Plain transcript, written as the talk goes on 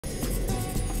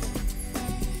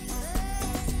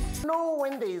No,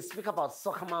 when they speak about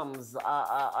soccer moms,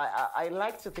 I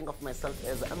like to think of myself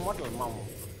as a model mom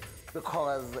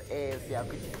because it's the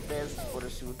first photo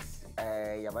shoot,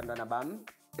 yabantwana bam.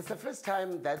 It's the first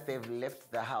time that they've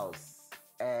left the house,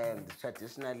 and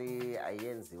traditionally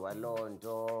ayenziwa loo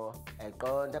nto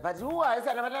eqonda, but who is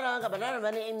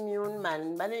abantwana immune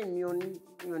man, immune,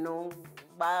 you know,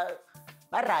 ba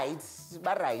right,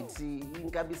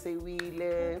 inkabi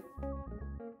seyiwile.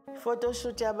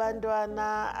 Photoshoot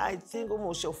yabantwana, I think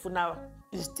Moshe ufuna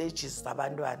stages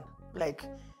zabantwana. Like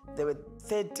there were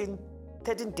 13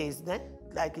 days, ne?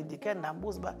 Like Ndiki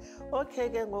nambuza ba okay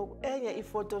ke ngoku enye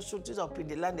I-photoshoot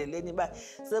izawuphinda ilandeleni ba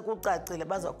sekucacile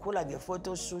bazakhula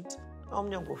nge-photoshoot.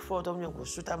 Omnye ngo-photo, omnye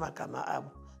ngo-shoot amagama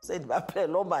abo. Sendibaphele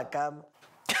loo magama.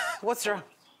 What's wrong?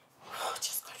 Oh,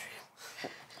 just got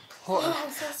real. Oh,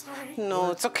 I'm so sorry.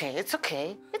 No, it's okay. It's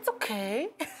okay. It's okay.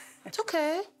 It's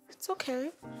okay. It's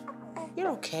okay.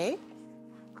 You're okay.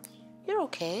 You're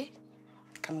okay.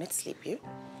 Come, let's sleep you.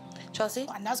 Chelsea?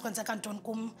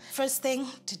 First thing,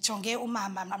 ndijonge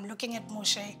umama. I'm looking at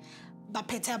Moshe.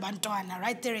 Baphethe abantwana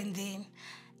right there and then.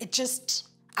 It just,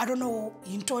 I don't know,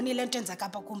 yintoni le nto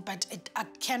enzeka apha kum, but I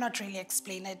cannot really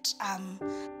explain it.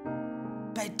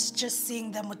 But just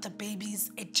seeing them with the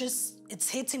babies, it's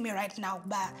hitting me right now.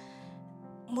 But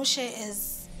Moshe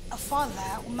is a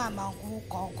father, umama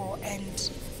ngugogo,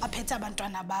 and aphethe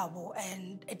abantwana babo,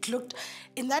 and it looked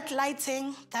in that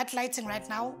lighting right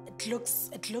now, it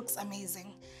looks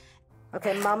amazing.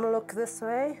 Okay, Mum, look this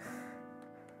way.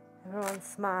 Everyone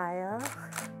smile.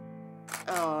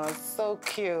 Oh, so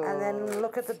cute. And then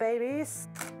look at the babies.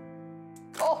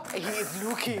 Oh, he's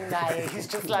looking nice. He's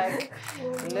just like,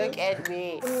 look at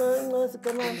me.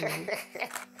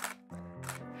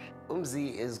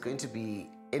 Mzansi is going to be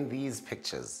in these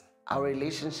pictures. Our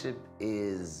relationship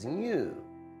is new.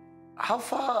 How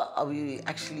far are we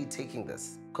actually taking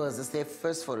this? Because it's their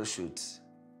first photo shoot.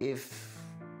 If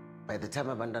by the time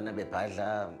abantwana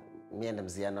bebhadla, me and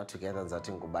Mzansi are not together,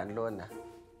 ngizawuthi ngubani lona?